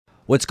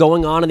What's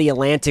going on in the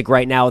Atlantic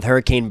right now with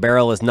Hurricane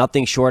Beryl is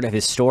nothing short of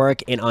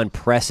historic and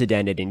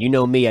unprecedented. And you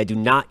know me, I do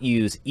not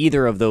use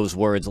either of those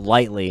words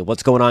lightly.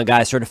 What's going on,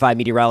 guys? Certified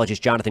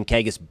meteorologist Jonathan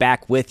Kegas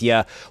back with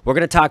you. We're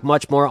going to talk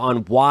much more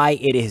on why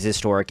it is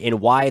historic and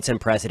why it's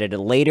unprecedented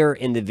later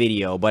in the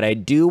video. But I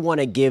do want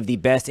to give the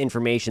best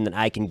information that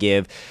I can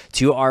give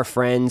to our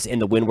friends in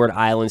the Windward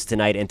Islands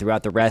tonight and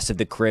throughout the rest of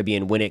the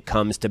Caribbean when it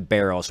comes to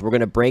Beryl. So we're going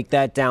to break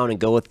that down and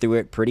go through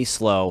it pretty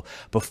slow.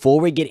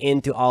 Before we get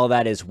into all of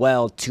that as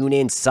well, tune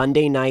in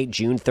Sunday night,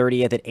 June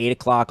 30th at 8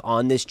 o'clock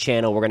on this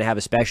channel. We're going to have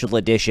a special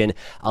edition,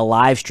 a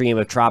live stream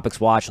of Tropics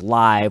Watch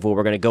Live, where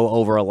we're going to go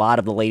over a lot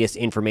of the latest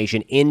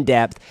information in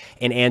depth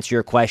and answer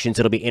your questions.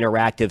 It'll be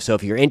interactive. So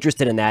if you're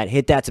interested in that,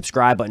 hit that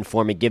subscribe button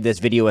for me. Give this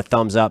video a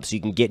thumbs up so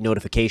you can get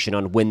notification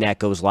on when that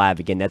goes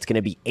live. Again, that's going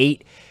to be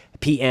 8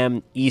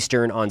 p.m.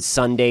 Eastern on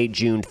Sunday,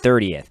 June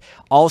 30th.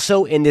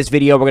 Also, in this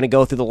video, we're going to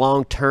go through the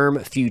long-term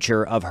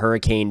future of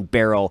Hurricane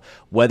Beryl,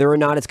 whether or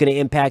not it's going to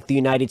impact the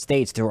United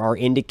States. There are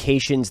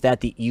indications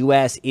that the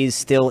U.S. is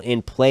still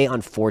in play,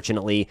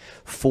 unfortunately,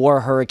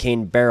 for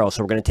Hurricane Beryl.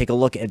 So we're going to take a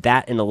look at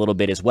that in a little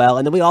bit as well.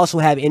 And then we also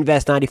have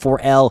Invest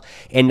 94L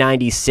and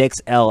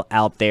 96L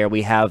out there.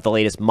 We have the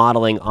latest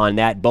modeling on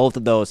that. Both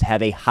of those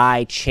have a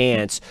high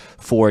chance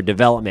for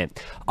development.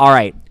 All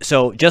right,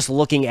 so just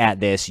looking at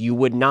this, you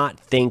would not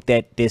think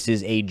that this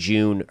is a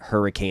June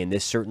hurricane.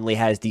 This certainly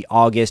has the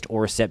August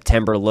or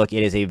September look.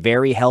 It is a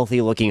very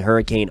healthy looking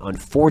hurricane,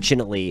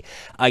 unfortunately.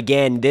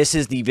 Again, this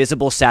is the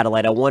visible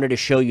satellite. I wanted to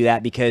show you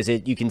that because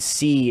you can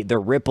see the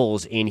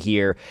ripples in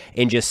here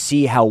and just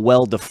see how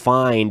well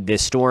defined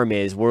this storm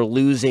is. We're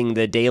losing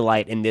the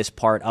daylight in this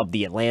part of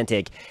the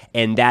Atlantic,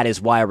 and that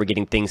is why we're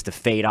getting things to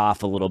fade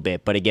off a little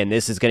bit. But again,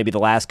 this is going to be the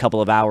last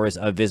couple of hours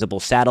of visible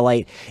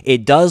satellite.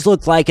 It does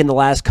look like in the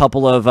last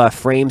couple of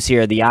frames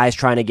here, the eye's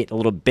trying to get a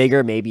little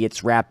bigger. Maybe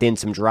it's wrapped in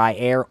some dry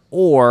air,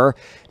 or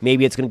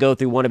maybe it's going to go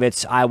through one of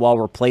its eye wall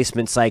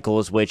replacement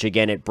cycles, which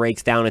again, it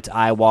breaks down its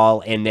eye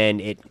wall and then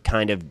it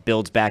kind of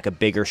builds back a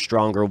bigger,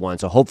 stronger one.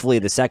 So hopefully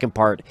the second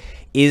part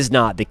is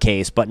not the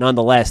case, but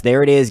nonetheless,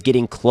 there it is,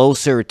 getting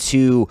closer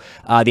to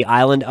the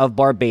island of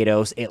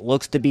Barbados. It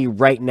looks to be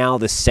right now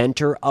the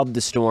center of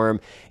the storm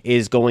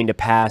is going to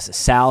pass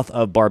south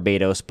of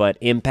Barbados, but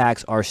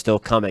impacts are still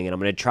coming, and I'm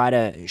going to try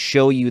to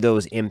show you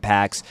those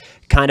impacts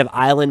kind of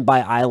island by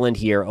island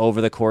here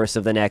over the course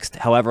of the next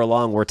however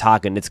long we're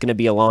talking. It's going to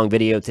be a long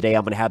video today.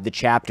 I'm going to have the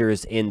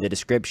chapters in the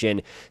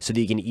description so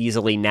that you can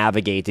easily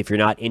navigate if you're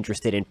not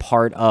interested in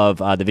part of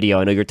the video.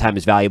 I know your time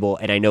is valuable,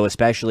 and I know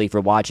especially if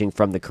you're watching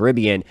from the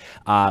Caribbean,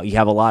 you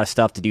have a lot of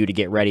stuff to do to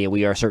get ready, and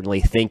we are certainly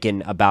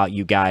thinking about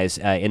you guys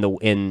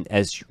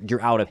as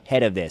you're out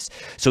ahead of this.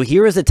 So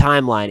here is the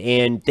timeline,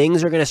 and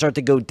things are going to start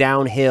to go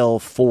downhill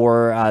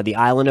for the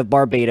island of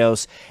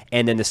Barbados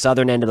and then the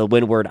southern end of the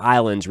Windward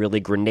Islands, really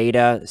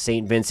Grenada,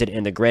 St. Vincent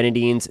and the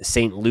Grenadines,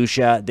 St.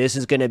 Lucia. These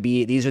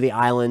are the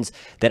islands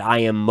that I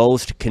am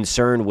most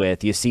concerned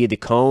with. You see the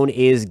cone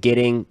is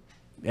getting,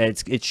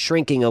 it's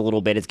shrinking a little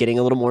bit. It's getting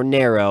a little more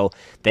narrow.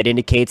 That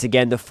indicates,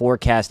 again, the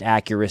forecast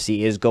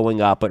accuracy is going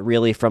up, but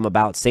really from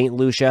about St.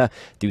 Lucia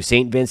through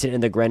St. Vincent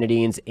and the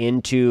Grenadines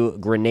into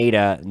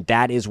Grenada,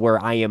 that is where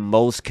I am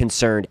most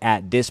concerned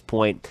at this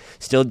point.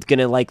 Still going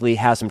to likely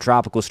have some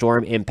tropical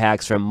storm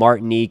impacts from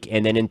Martinique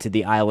and then into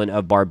the island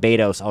of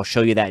Barbados. I'll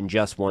show you that in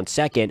just one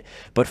second.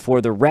 But for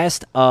the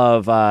rest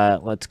of,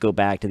 let's go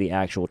back to the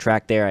actual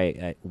track there.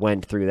 I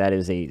went through, that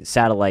is a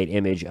satellite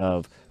image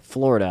of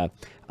Florida.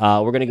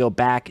 We're going to go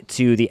back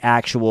to the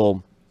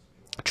actual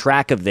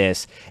track of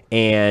this,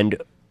 and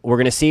we're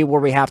going to see where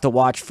we have to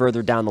watch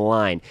further down the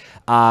line.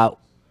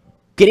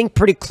 Getting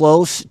pretty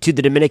close to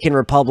the Dominican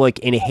Republic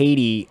and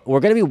Haiti. We're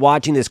going to be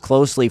watching this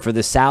closely for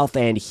the south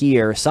end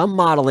here. Some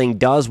modeling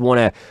does want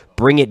to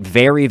bring it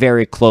very,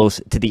 very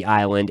close to the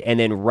island and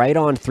then right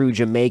on through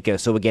Jamaica.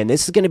 So again,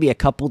 this is going to be a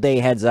couple day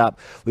heads up.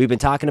 We've been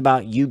talking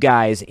about you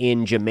guys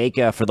in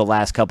Jamaica for the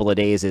last couple of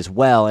days as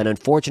well, and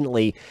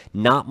unfortunately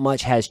not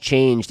much has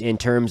changed in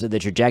terms of the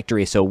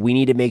trajectory. So we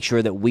need to make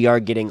sure that we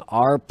are getting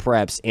our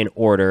preps in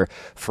order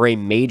for a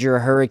major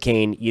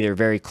hurricane, either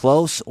very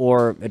close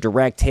or a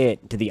direct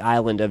hit to the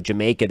island of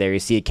Jamaica. There you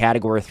see a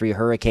Category 3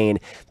 hurricane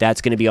that's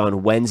going to be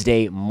on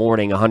Wednesday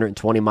morning,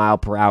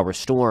 120-mile-per-hour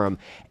storm,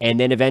 and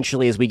then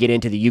eventually as we get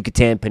into the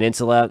Yucatan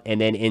Peninsula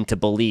and then into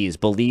Belize.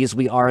 Belize,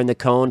 we are in the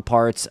cone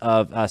parts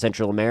of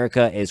Central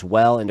America as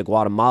well, into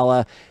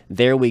Guatemala.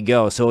 There we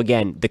go. So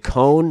again, the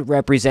cone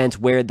represents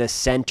where the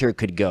center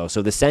could go.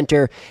 So the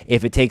center,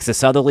 if it takes the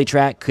southerly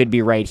track, could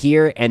be right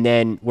here, and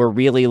then we're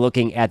really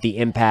looking at the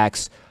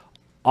impacts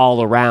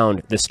all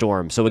around the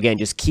storm. So again,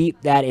 just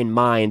keep that in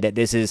mind, that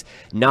this is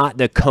not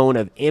the cone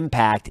of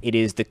impact. It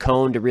is the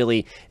cone to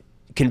really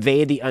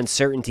convey the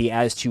uncertainty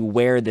as to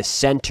where the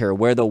center,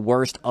 where the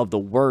worst of the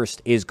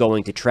worst is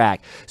going to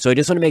track. So I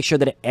just want to make sure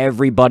that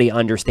everybody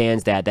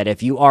understands that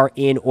if you are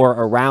in or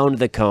around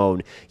the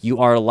cone, you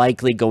are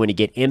likely going to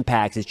get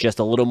impacts. It's just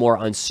a little more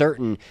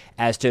uncertain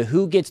as to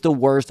who gets the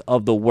worst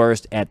of the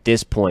worst at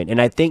this point.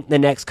 And I think the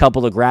next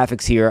couple of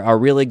graphics here are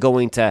really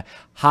going to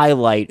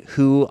highlight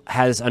who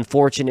has,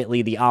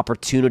 unfortunately, the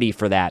opportunity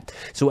for that.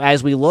 So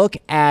as we look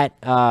at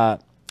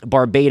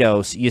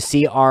Barbados, you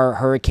see our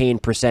hurricane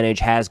percentage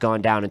has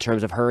gone down in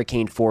terms of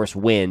hurricane force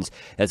winds.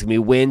 That's going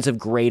to be winds of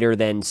greater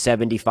than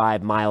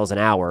 75 miles an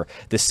hour.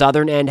 The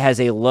southern end has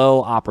a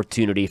low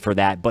opportunity for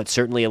that, but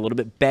certainly a little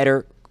bit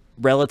better,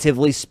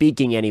 relatively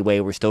speaking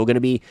anyway. We're still going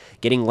to be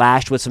getting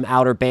lashed with some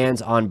outer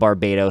bands on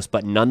Barbados,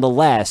 but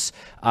nonetheless,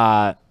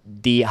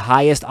 the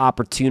highest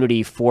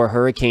opportunity for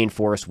hurricane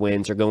force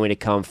winds are going to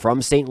come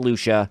from St.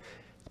 Lucia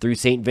through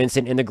St.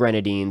 Vincent and the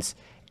Grenadines,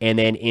 and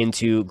then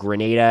into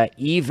Grenada,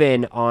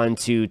 even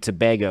onto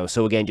Tobago.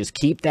 So again, just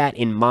keep that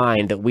in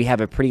mind that we have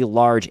a pretty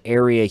large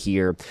area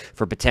here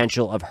for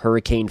potential of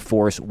hurricane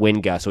force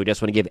wind gusts. So we just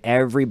want to give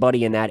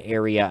everybody in that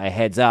area a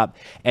heads up.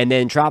 And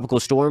then tropical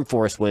storm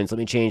force winds, let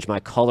me change my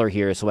color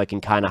here so I can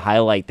kind of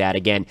highlight that.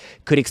 Again,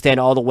 could extend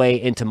all the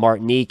way into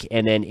Martinique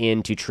and then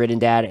into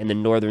Trinidad and the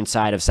northern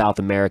side of South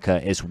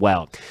America as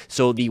well.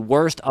 So the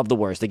worst of the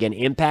worst, again,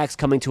 impacts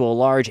coming to a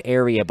large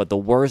area, but the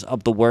worst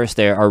of the worst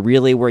there are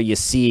really where you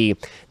see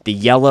the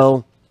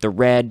yellow, the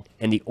red,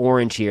 and the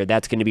orange here.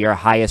 That's going to be our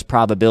highest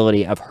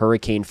probability of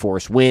hurricane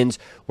force winds.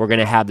 We're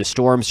going to have the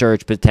storm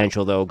surge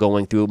potential, though,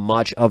 going through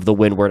much of the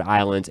Windward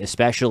Islands,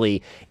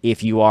 especially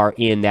if you are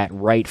in that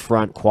right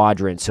front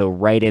quadrant, so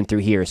right in through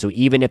here. So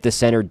even if the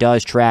center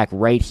does track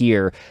right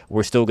here,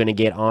 we're still going to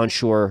get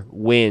onshore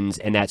winds,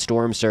 and that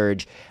storm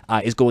surge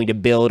is going to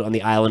build on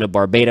the island of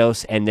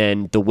Barbados and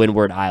then the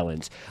Windward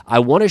Islands. I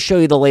want to show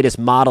you the latest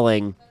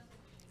modeling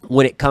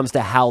when it comes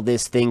to how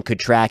this thing could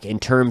track in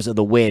terms of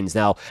the winds.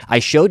 Now, I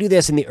showed you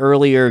this in the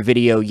earlier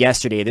video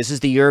yesterday. This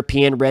is the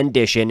European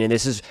rendition, and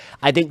this is,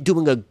 I think,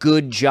 doing a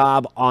good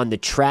job on the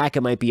track.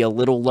 It might be a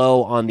little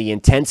low on the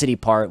intensity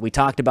part. We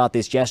talked about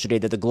this yesterday,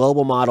 that the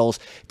global models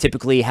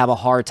typically have a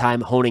hard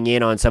time honing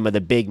in on some of the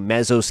big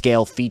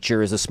mesoscale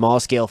features, the small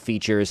scale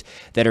features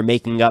that are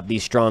making up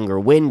these stronger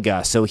wind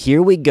gusts. So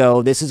here we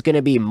go. This is going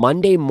to be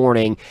Monday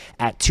morning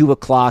at 2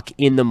 o'clock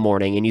in the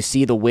morning, and you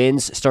see the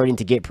winds starting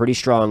to get pretty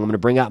strong. I'm going to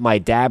bring out my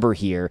dabber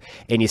here,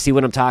 and you see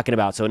what I'm talking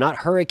about. So not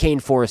hurricane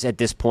force at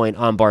this point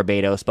on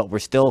Barbados, but we're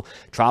still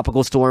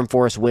tropical storm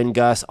force wind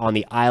gusts on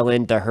the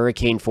island. The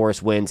hurricane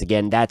force winds,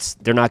 again,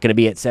 they're not going to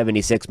be at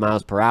 76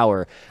 miles per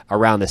hour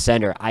around the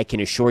center. I can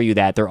assure you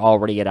that they're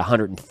already at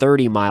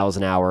 130 miles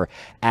an hour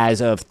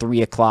as of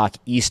 3 o'clock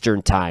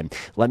Eastern time.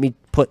 Let me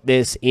put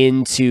this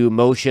into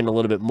motion a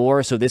little bit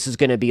more. So this is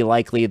going to be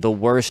likely the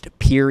worst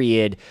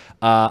period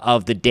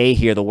of the day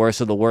here, the worst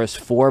of the worst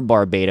for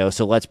Barbados.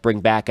 So let's bring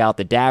back out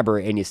the dabber,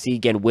 and you see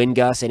again wind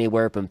gusts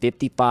anywhere from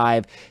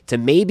 55 to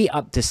maybe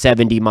up to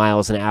 70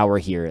 miles an hour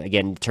here,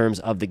 again, in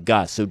terms of the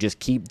gusts. So just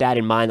keep that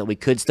in mind, that we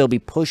could still be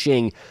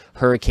pushing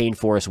hurricane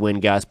force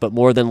wind gusts, but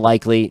more than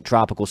likely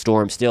tropical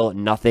storm, still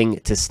nothing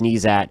to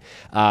sneeze at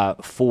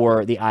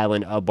for the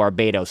island of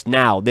Barbados.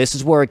 Now, this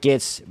is where it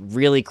gets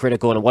really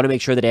critical, and I want to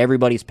make sure that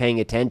everybody's paying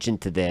attention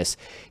to this.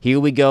 Here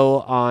we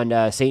go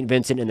on St.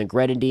 Vincent and the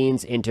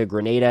Grenadines into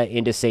Grenada,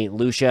 into St.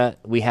 Lucia.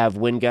 We have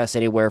wind gusts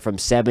anywhere from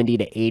 70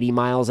 to 80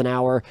 miles an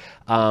hour,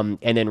 and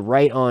then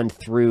right on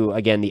through,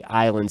 again, the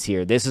islands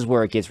here. This is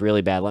where it gets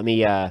really bad. Let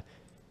me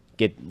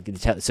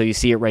so you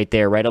see it right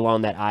there, right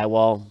along that eye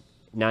wall.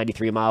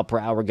 93 mile per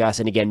hour gusts,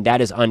 and again,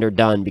 that is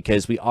underdone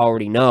because we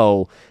already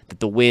know that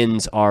the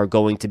winds are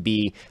going to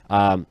be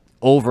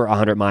over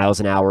 100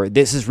 miles an hour.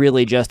 This is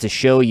really just to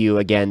show you,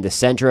 again, the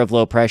center of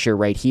low pressure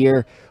right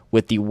here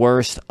with the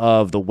worst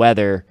of the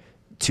weather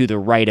to the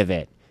right of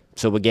it.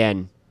 So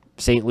again,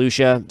 St.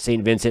 Lucia,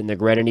 St. Vincent and the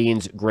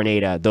Grenadines,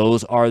 Grenada,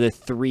 those are the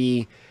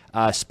three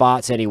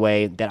spots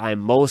anyway that I'm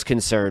most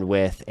concerned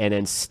with. And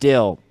then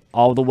still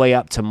all the way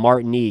up to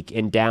Martinique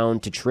and down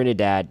to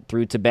Trinidad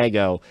through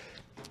Tobago.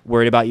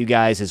 Worried about you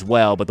guys as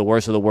well, but the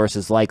worst of the worst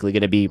is likely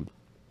going to be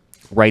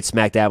right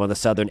smack dab on the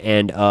southern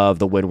end of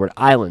the Windward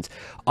Islands.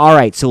 All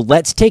right, so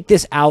let's take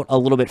this out a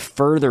little bit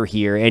further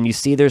here, and you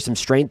see there's some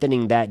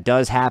strengthening that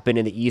does happen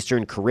in the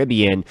Eastern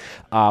Caribbean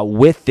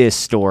with this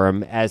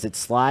storm as it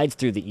slides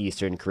through the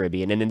Eastern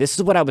Caribbean. And then this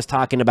is what I was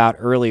talking about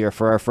earlier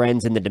for our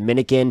friends in the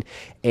Dominican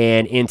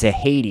and into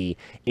Haiti.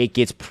 It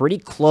gets pretty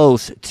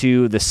close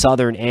to the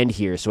southern end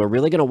here, so we're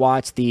really going to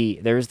watch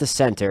there's the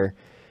center.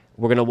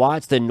 We're going to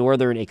watch the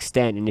northern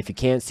extent, and if you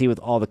can't see with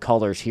all the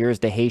colors, here's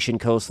the Haitian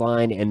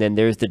coastline, and then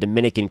there's the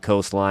Dominican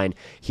coastline.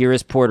 Here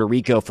is Puerto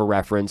Rico for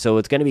reference. So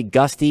it's going to be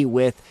gusty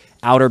with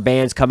outer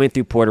bands coming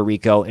through Puerto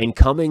Rico and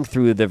coming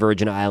through the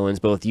Virgin Islands,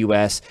 both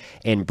U.S.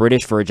 and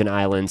British Virgin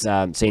Islands,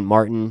 St.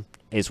 Martin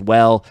as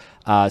well.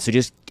 So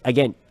just,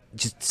 again,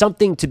 just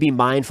something to be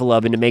mindful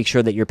of and to make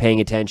sure that you're paying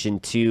attention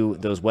to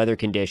those weather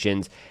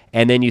conditions.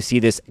 And then you see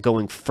this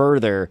going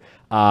further,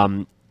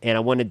 and I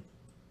want to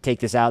take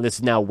this out. This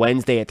is now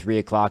Wednesday at 3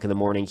 o'clock in the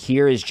morning.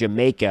 Here is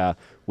Jamaica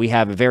we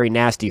have a very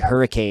nasty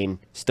hurricane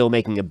still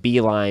making a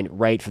beeline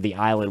right for the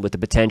island with the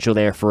potential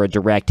there for a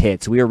direct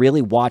hit. So we are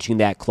really watching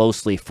that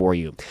closely for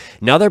you.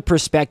 Another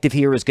perspective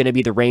here is going to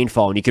be the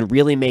rainfall, and you can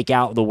really make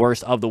out the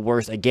worst of the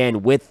worst.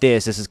 Again, with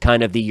this is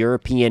kind of the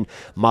European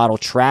model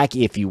track,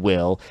 if you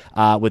will,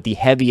 with the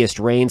heaviest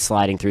rain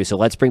sliding through. So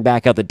let's bring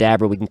back out the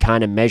dabber. We can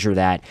kind of measure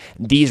that.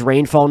 These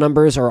rainfall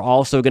numbers are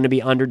also going to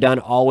be underdone.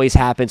 Always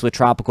happens with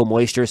tropical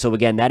moisture. So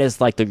again, that is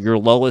like your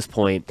lowest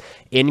point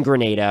in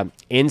Grenada,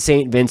 in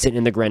St. Vincent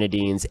and the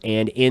Grenadines,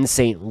 and in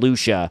St.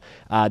 Lucia.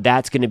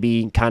 That's going to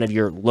be kind of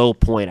your low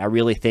point. I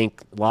really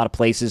think a lot of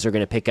places are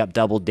going to pick up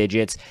double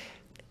digits.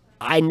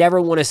 I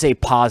never want to say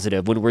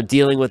positive when we're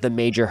dealing with a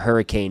major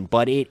hurricane,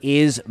 but it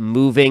is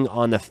moving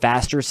on the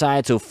faster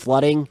side, so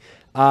flooding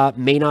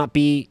may not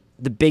be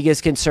the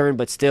biggest concern,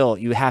 but still,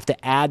 you have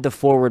to add the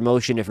forward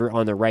motion if you're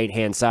on the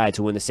right-hand side.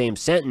 So in the same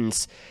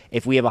sentence,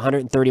 if we have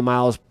 130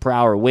 miles per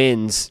hour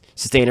winds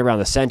sustained around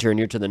the center and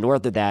you're to the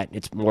north of that,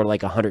 it's more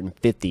like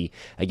 150.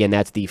 Again,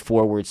 that's the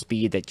forward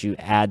speed that you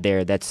add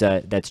there.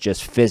 That's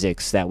just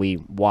physics that we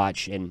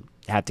watch and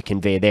have to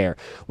convey there.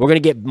 We're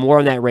going to get more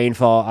on that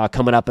rainfall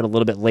coming up in a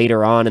little bit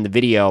later on in the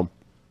video,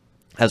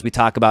 as we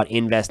talk about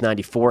Invest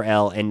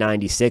 94L and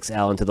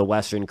 96L into the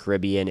Western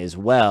Caribbean as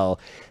well.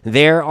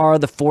 There are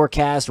the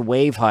forecast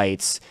wave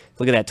heights.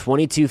 Look at that,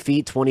 22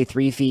 feet,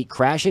 23 feet,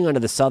 crashing onto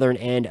the southern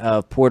end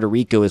of Puerto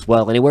Rico as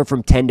well, anywhere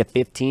from 10 to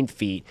 15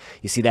 feet.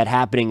 You see that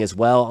happening as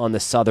well on the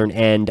southern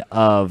end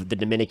of the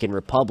Dominican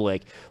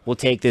Republic. We'll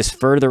take this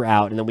further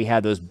out, and then we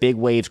have those big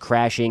waves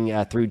crashing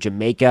through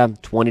Jamaica,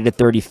 20 to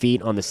 30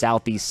 feet on the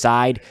southeast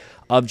side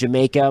of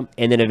Jamaica,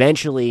 and then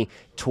eventually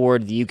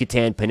toward the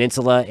Yucatan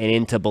Peninsula and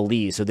into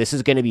Belize. So this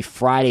is going to be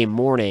Friday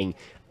morning,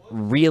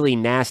 really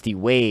nasty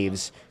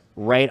waves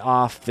right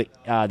off the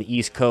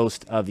east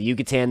coast of the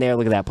Yucatan there.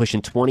 Look at that,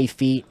 pushing 20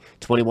 feet,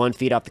 21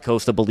 feet off the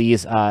coast of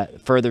Belize.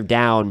 Further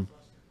down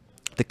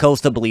the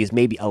coast of Belize,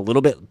 maybe a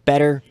little bit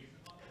better,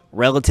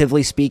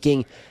 relatively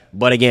speaking.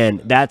 But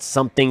again, that's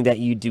something that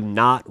you do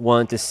not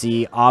want to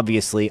see,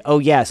 obviously. Oh,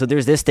 yeah, so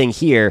there's this thing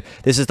here.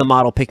 This is the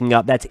model picking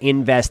up. That's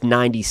Invest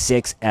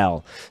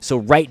 96L. So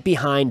right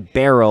behind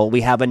Beryl,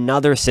 we have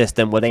another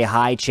system with a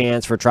high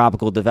chance for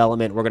tropical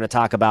development. We're going to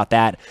talk about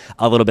that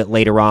a little bit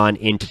later on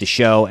into the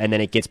show, and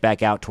then it gets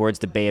back out towards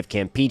the Bay of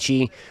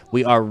Campeche.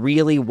 We are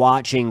really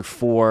watching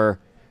for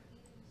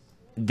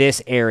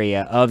this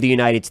area of the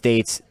United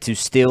States to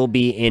still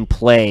be in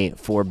play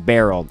for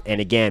Beryl. And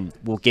again,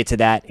 we'll get to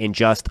that in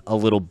just a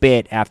little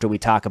bit after we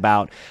talk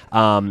about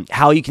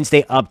how you can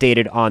stay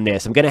updated on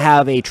this. I'm going to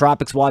have a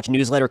Tropics Watch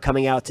newsletter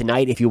coming out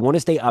tonight. If you want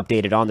to stay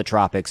updated on the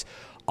tropics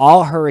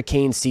all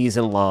hurricane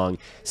season long,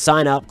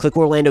 sign up,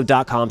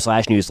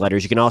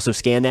 clickorlando.com/newsletters. You can also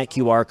scan that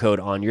QR code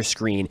on your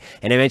screen.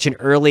 And I mentioned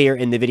earlier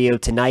in the video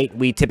tonight,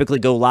 we typically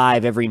go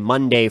live every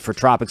Monday for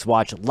Tropics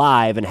Watch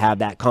Live and have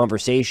that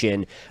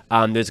conversation.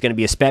 There's going to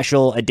be a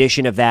special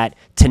edition of that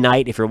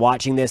tonight. If you're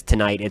watching this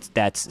tonight,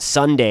 that's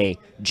Sunday,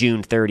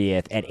 June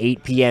 30th at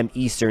 8 p.m.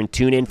 Eastern.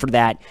 Tune in for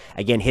that.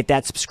 Again, hit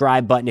that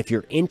subscribe button if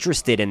you're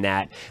interested in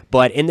that.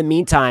 But in the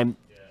meantime,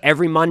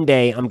 every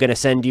Monday, I'm going to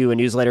send you a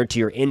newsletter to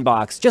your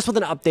inbox just with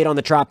an update on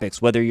the tropics,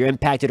 whether you're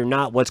impacted or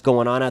not, what's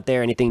going on out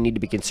there, anything you need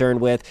to be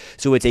concerned with.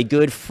 So it's a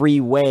good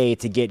free way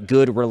to get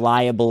good,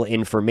 reliable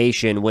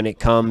information when it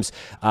comes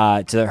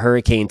to the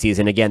hurricane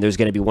season. Again, there's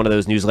going to be one of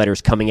those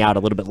newsletters coming out a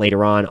little bit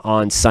later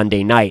on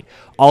Sunday night.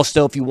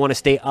 Also, if you want to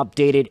stay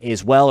updated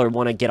as well or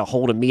want to get a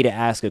hold of me to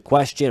ask a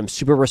question, I'm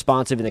super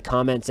responsive in the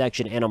comment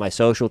section and on my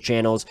social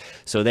channels.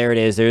 So there it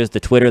is. There's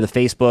the Twitter, the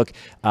Facebook,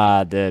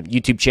 the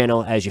YouTube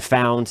channel, as you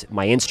found,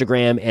 my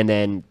Instagram, and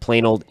then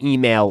plain old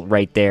email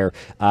right there.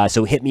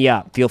 So hit me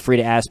up. Feel free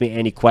to ask me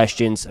any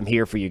questions. I'm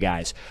here for you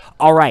guys.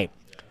 All right.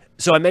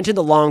 So I mentioned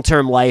the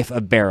long-term life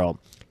of Beryl.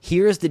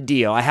 Here's the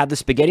deal. I have the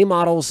spaghetti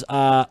models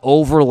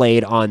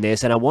overlaid on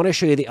this, and I want to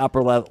show you the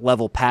upper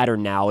level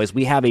pattern now. As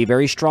we have a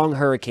very strong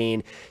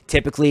hurricane,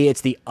 typically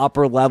it's the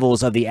upper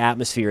levels of the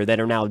atmosphere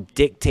that are now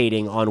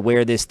dictating on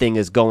where this thing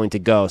is going to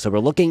go. So we're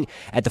looking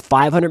at the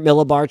 500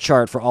 millibar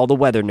chart for all the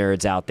weather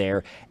nerds out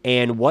there,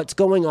 and what's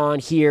going on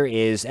here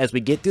is as we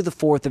get through the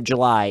 4th of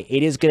July,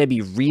 it is going to be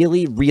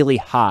really, really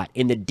hot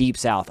in the deep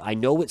south. I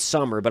know it's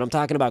summer, but I'm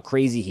talking about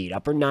crazy heat,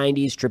 upper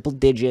 90s, triple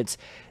digits.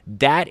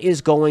 That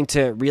is going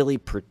to really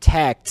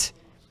protect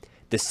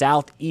the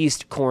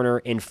southeast corner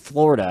in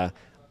Florida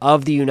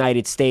of the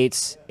United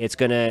States. It's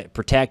going to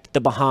protect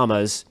the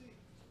Bahamas.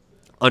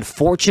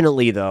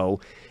 Unfortunately, though,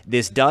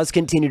 this does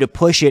continue to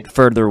push it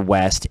further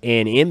west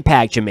and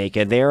impact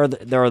Jamaica. There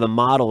are the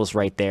models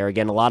right there.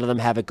 Again, a lot of them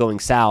have it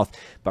going south.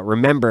 But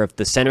remember, if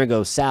the center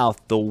goes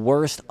south, the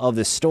worst of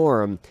the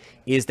storm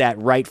is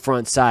that right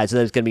front side. So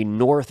that's going to be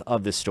north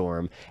of the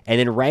storm. And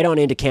then right on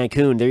into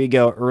Cancun, there you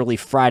go, early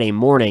Friday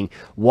morning.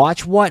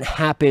 Watch what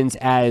happens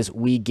as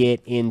we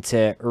get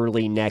into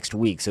early next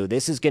week. So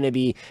this is going to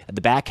be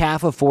the back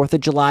half of 4th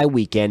of July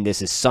weekend.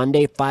 This is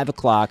Sunday, 5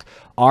 o'clock.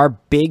 Our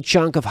big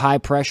chunk of high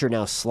pressure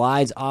now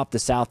slides off the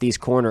southeast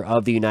corner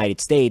of the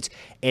United States,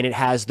 and it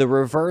has the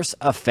reverse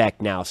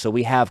effect now. So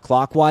we have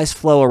clockwise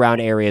flow around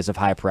areas of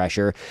high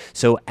pressure.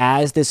 So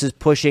as this is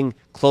pushing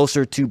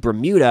closer to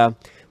Bermuda,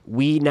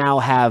 we now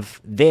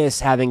have this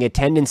having a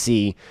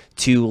tendency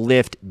to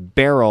lift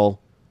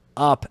Beryl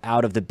up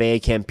out of the Bay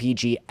of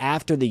Campeche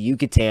after the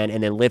Yucatan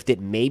and then lift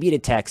it maybe to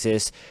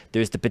Texas.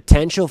 There's the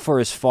potential for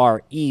as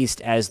far east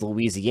as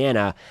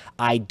Louisiana.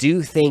 I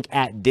do think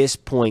at this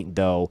point,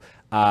 though,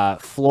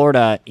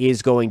 Florida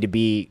is going to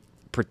be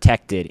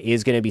protected,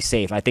 is going to be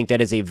safe. I think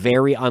that is a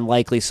very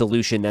unlikely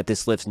solution that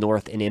this lifts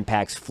north and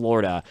impacts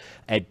Florida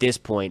at this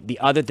point. The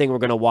other thing we're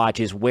going to watch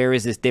is where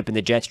is this dip in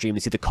the jet stream.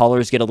 You see the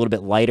colors get a little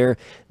bit lighter.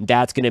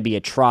 That's going to be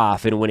a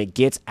trough, and when it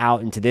gets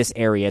out into this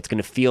area, it's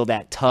going to feel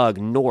that tug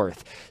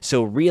north.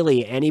 So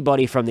really,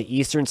 anybody from the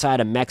eastern side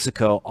of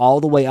Mexico all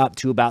the way up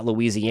to about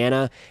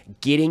Louisiana,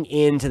 getting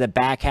into the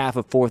back half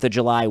of 4th of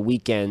July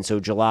weekend, so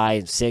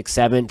July 6th,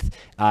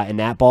 7th, in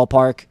that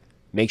ballpark,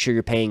 make sure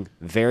you're paying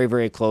very,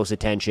 very close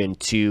attention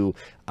to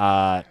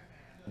the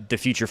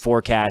future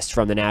forecast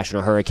from the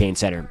National Hurricane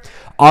Center.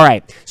 All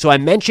right, so I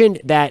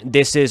mentioned that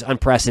this is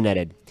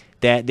unprecedented,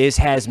 that this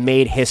has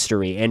made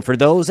history. And for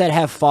those that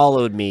have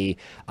followed me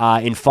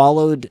and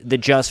followed the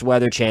Just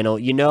Weather channel,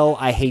 you know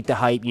I hate the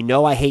hype. You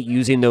know I hate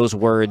using those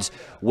words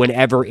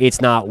whenever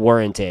it's not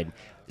warranted.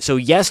 So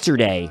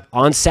yesterday,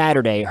 on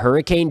Saturday,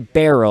 Hurricane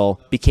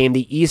Beryl became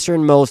the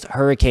easternmost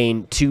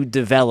hurricane to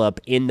develop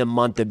in the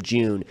month of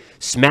June,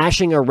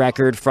 smashing a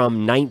record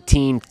from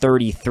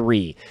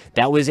 1933.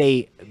 That was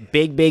a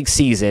big, big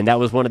season. That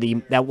was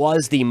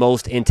the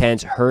most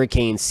intense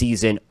hurricane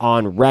season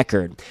on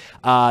record.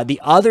 The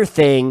other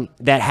thing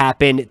that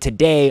happened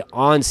today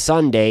on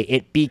Sunday,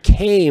 it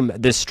became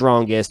the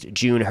strongest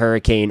June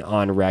hurricane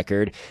on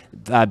record,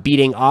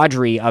 beating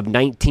Audrey of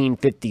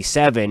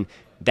 1957.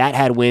 That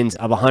had winds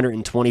of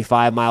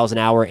 125 miles an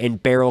hour,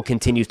 and Beryl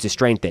continues to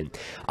strengthen.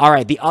 All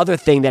right, the other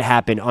thing that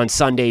happened on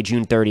Sunday,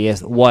 June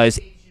 30th, was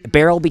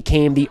Beryl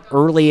became the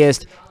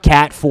earliest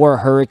Cat 4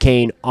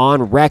 hurricane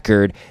on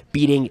record,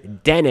 beating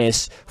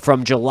Dennis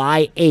from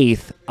July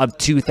 8th of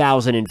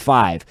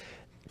 2005.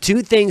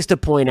 Two things to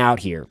point out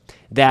here.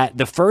 That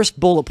the first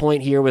bullet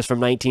point here was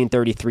from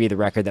 1933, the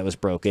record that was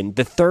broken.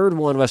 The third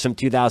one was from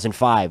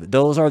 2005.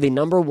 Those are the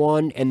number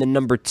 1 and the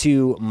number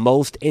 2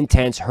 most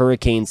intense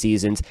hurricane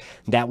seasons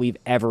that we've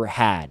ever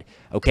had.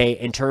 Okay,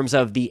 in terms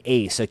of the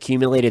ACE,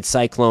 accumulated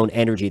cyclone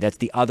energy, that's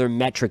the other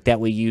metric that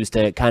we use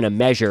to kind of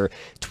measure.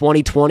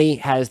 2020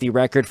 has the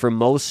record for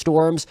most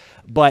storms,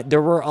 but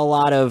there were a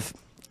lot of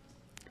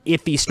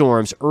iffy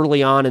storms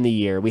early on in the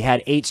year. We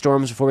had 8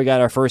 storms before we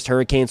got our first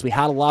hurricanes. We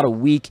had a lot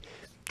of weak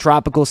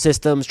tropical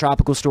systems,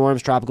 tropical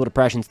storms, tropical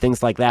depressions,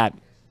 things like that,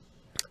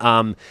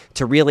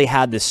 to really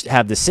have the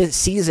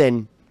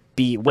season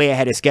be way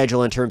ahead of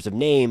schedule in terms of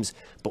names,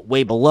 but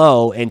way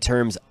below in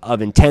terms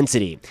of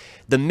intensity.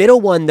 The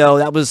middle one, though,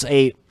 that was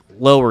a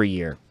lower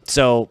year.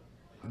 So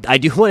I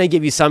do want to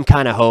give you some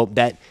kind of hope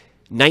that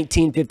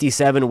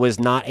 1957 was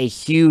not a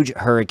huge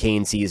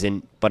hurricane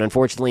season, but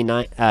unfortunately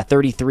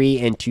 33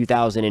 and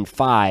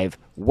 2005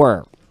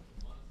 were.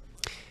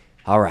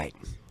 All right.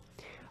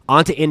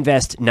 On to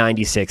Invest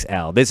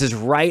 96L. This is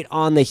right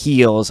on the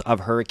heels of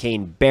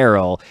Hurricane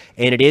Beryl,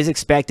 and it is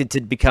expected to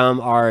become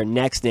our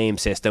next name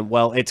system.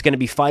 Well, it's going to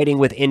be fighting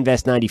with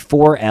Invest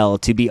 94L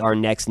to be our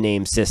next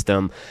name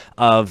system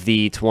of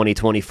the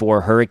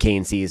 2024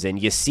 hurricane season.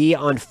 You see,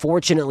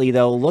 unfortunately,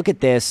 though, look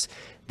at this.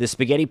 The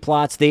spaghetti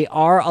plots, they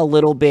are a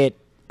little bit...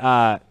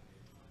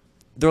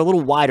 they're a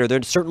little wider.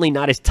 They're certainly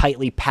not as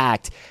tightly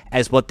packed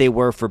as what they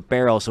were for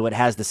Beryl. So it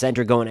has the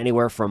center going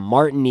anywhere from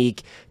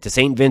Martinique to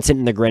St. Vincent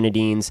and the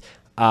Grenadines,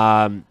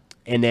 and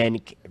then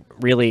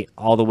really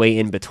all the way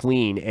in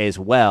between as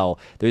well.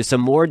 There's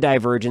some more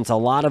divergence. A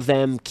lot of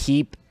them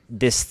keep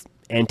this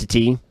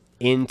entity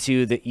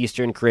into the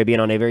Eastern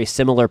Caribbean on a very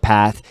similar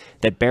path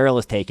that Beryl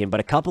has taken, but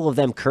a couple of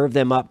them curve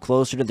them up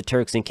closer to the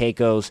Turks and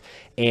Caicos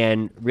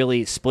and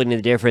really splitting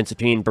the difference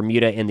between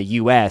Bermuda and the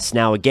U.S.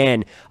 Now,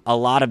 again, a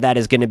lot of that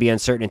is going to be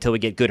uncertain until we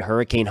get good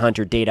hurricane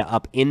hunter data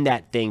up in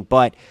that thing,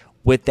 but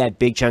with that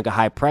big chunk of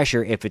high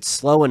pressure, if it's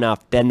slow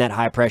enough, then that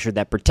high pressure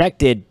that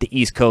protected the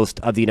east coast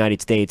of the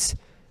United States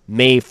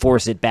may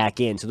force it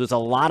back in. So there's a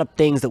lot of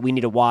things that we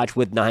need to watch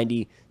with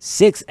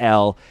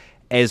 96L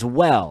as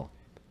well.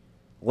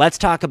 Let's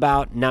talk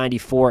about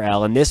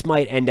 94L, and this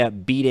might end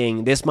up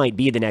beating, this might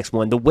be the next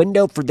one. The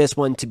window for this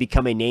one to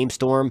become a name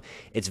storm,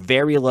 it's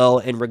very low,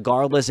 and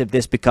regardless if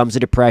this becomes a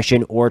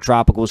depression or a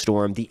tropical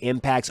storm, the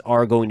impacts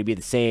are going to be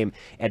the same.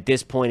 At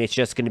this point, it's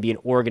just going to be an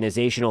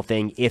organizational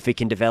thing if it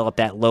can develop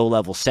that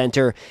low-level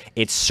center.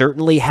 It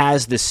certainly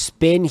has the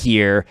spin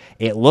here.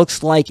 It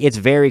looks like it's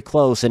very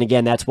close, and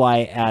again, that's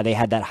why they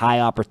had that high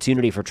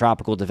opportunity for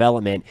tropical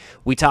development.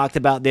 We talked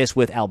about this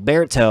with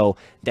Alberto,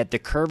 that the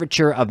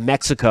curvature of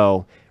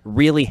Mexico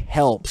really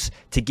helps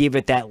to give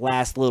it that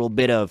last little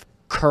bit of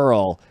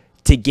curl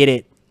to get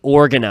it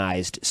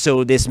organized.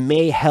 So this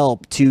may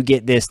help to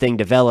get this thing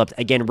developed.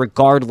 Again,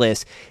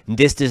 regardless,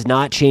 this does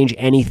not change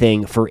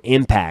anything for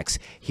impacts.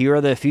 Here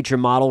are the future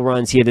model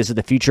runs here. This is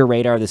the future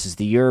radar. This is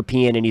the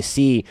European, and you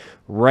see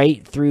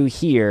right through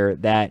here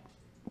that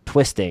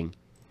twisting.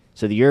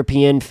 So the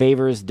European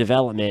favors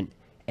development,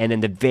 and then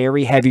the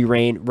very heavy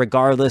rain,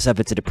 regardless if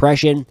it's a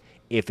depression,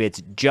 if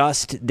it's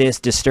just this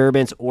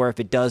disturbance, or if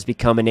it does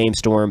become a name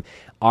storm,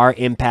 our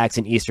impacts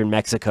in eastern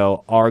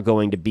Mexico are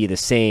going to be the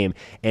same.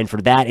 And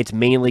for that, it's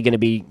mainly going to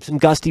be some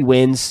gusty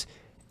winds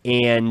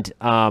and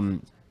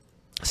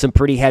some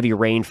pretty heavy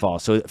rainfall.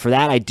 So for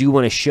that, I do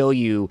want to show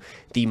you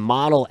the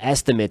model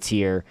estimates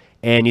here.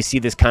 And you see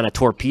this kind of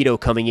torpedo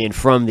coming in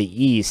from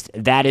the east.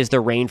 That is the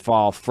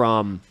rainfall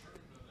from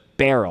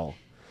Beryl.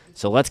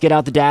 So let's get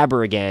out the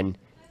dabber again.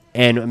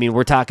 And, I mean,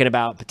 we're talking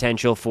about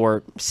potential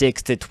for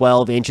 6 to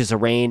 12 inches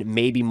of rain,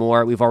 maybe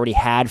more. We've already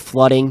had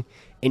flooding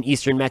in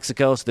eastern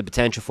Mexico, so the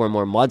potential for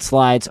more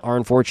mudslides are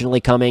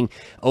unfortunately coming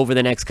over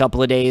the next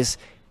couple of days.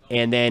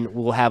 And then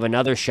we'll have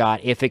another shot,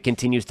 if it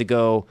continues to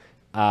go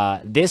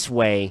this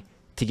way,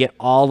 to get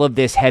all of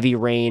this heavy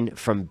rain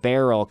from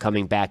Beryl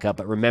coming back up.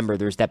 But remember,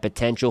 there's that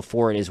potential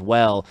for it as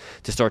well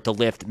to start to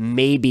lift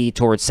maybe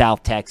towards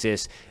South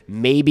Texas,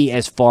 maybe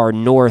as far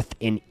north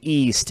and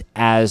east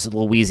as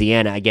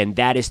Louisiana. Again,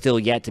 that is still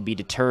yet to be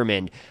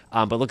determined.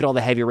 But look at all the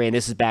heavy rain.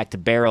 This is back to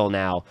Beryl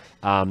now.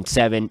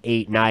 7,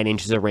 8, 9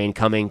 inches of rain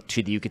coming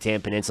to the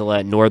Yucatan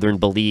Peninsula, northern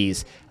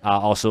Belize.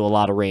 Also a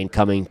lot of rain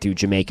coming through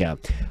Jamaica.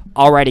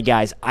 Alrighty,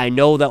 guys. I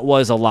know that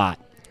was a lot.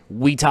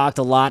 We talked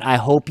a lot. I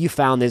hope you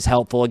found this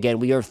helpful. Again,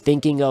 we are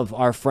thinking of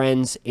our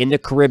friends in the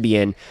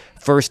Caribbean.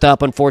 First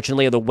up,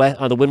 unfortunately, on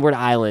the Windward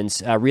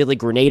Islands, really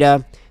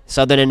Grenada,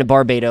 southern end of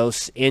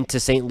Barbados, into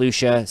St.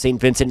 Lucia, St.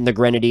 Vincent and the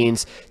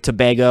Grenadines,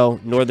 Tobago,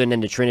 northern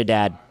end of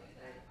Trinidad.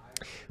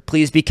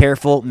 Please be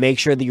careful. Make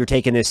sure that you're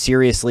taking this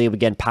seriously.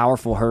 Again,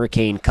 powerful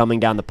hurricane coming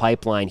down the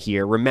pipeline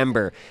here.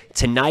 Remember,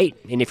 tonight,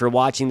 and if you're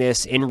watching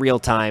this in real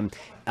time,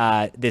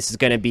 this is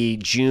going to be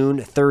June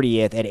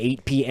 30th at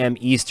 8 p.m.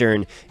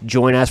 Eastern.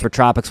 Join us for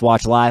Tropics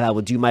Watch Live. I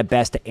will do my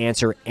best to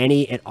answer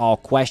any and all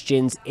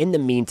questions. In the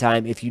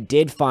meantime, if you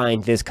did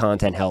find this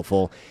content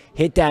helpful,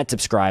 hit that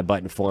subscribe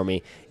button for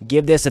me.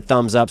 Give this a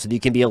thumbs up so that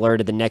you can be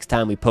alerted the next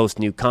time we post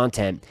new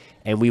content,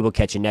 and we will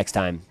catch you next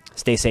time.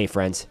 Stay safe,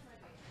 friends.